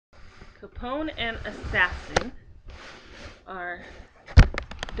Capone and Assassin, our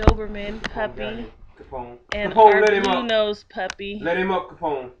Doberman puppy, Capone. and Capone, our let him blue up. nose puppy. Let him up,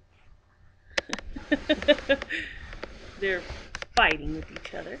 Capone. They're fighting with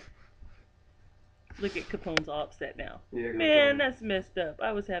each other. Look at Capone's all upset now. Yeah, man, that's messed up.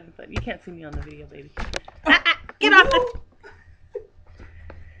 I was having fun. You can't see me on the video, baby. Get off the...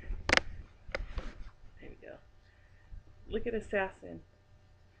 There we go. Look at Assassin.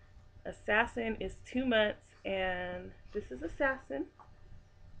 Assassin is 2 months, and this is Assassin,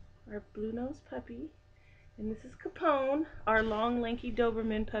 our blue-nosed puppy. And this is Capone, our long, lanky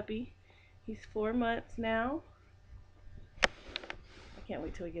Doberman puppy. He's 4 months now. I can't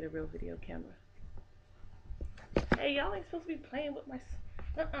wait till we get a real video camera. Hey, y'all ain't supposed to be playing with my...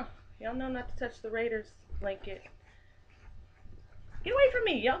 Y'all know not to touch the Raiders blanket. Get away from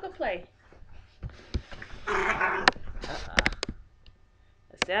me. Y'all go play.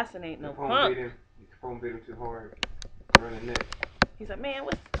 Assassin ain't no punk. Capone beat him too hard. Running neck. He's like, man,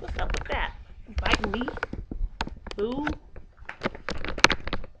 what's up with that? Biting me? Boo.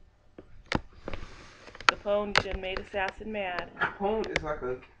 Capone, you done made Assassin mad. Capone is like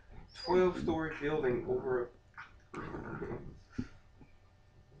a 12-story building over.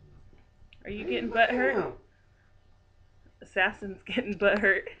 Are you getting butthurt? Assassin's getting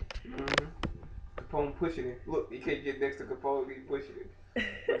butthurt. Capone pushing it. Look, you can't get next to Capone. He's pushing it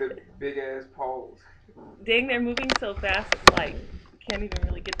with the big ass paws. Dang, they're moving so fast. It's like you can't even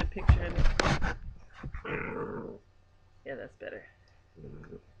really get the picture in it. Yeah, that's better.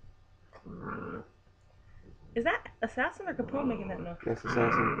 Is that Assassin or Capone making that noise? That's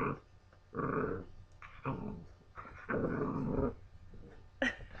Assassin.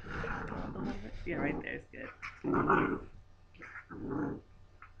 Yeah, right there is good.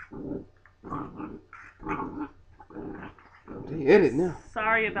 They edit now.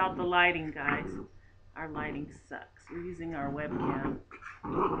 Sorry about the lighting, guys. Our lighting sucks. We're using our webcam.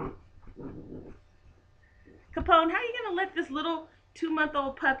 Capone, how are you gonna let this little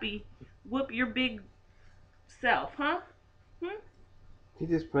 2-month-old puppy whoop your big self, huh? He's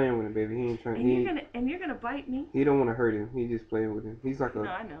just playing with him, baby. He ain't trying. And you're gonna bite me. He don't want to hurt him. He's just playing with him. He's like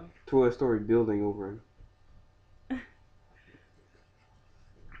a 12-story building over him.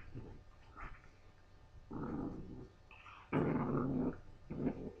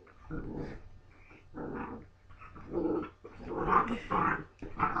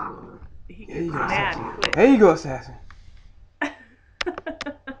 He gets mad quick. There you go, Assassin.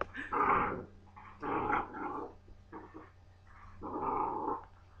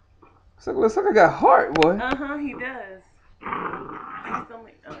 Looks like I got heart, boy. He does. He's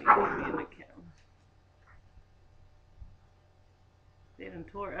only, you need to be in the camera. They done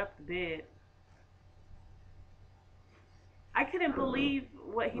tore up the bed. I couldn't believe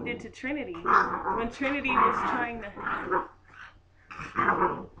what he did to Trinity when Trinity was trying to...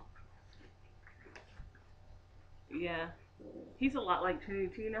 Yeah. He's a lot like Trinity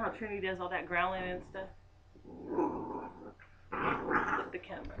too. You know how Trinity does all that growling and stuff? Put the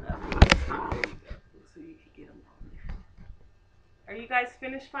camera up. There you go. So you can get them on there. Are you guys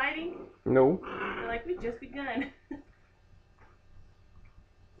finished fighting? No. They're like, we just begun.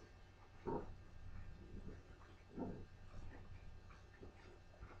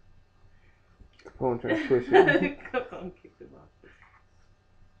 Capone trying to push him. Capone kicked him off.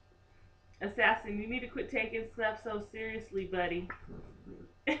 Assassin, you need to quit taking stuff so seriously, buddy.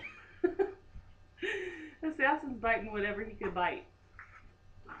 Assassin's biting whatever he could bite.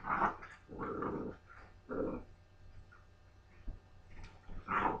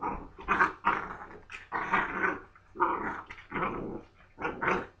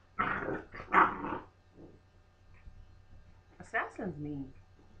 Assassin's mean.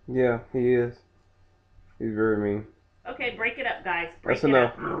 Yeah, he is. He's very mean. Okay, break it up, guys. That's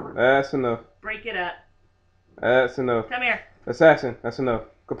enough. That's enough. Break it up. That's enough. Come here. Assassin, that's enough.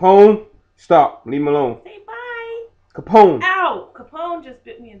 Capone, stop. Leave him alone. Say bye. Capone. Ow! Capone just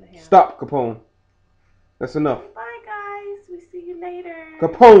bit me in the hand. Stop, Capone. That's enough. Say bye, guys. We see you later.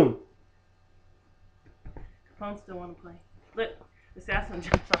 Capone. Capone still want to play. Look, Assassin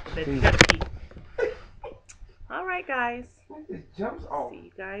jumps off the bed. You gotta pee. All right, guys. It jumps off. See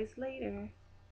you guys later.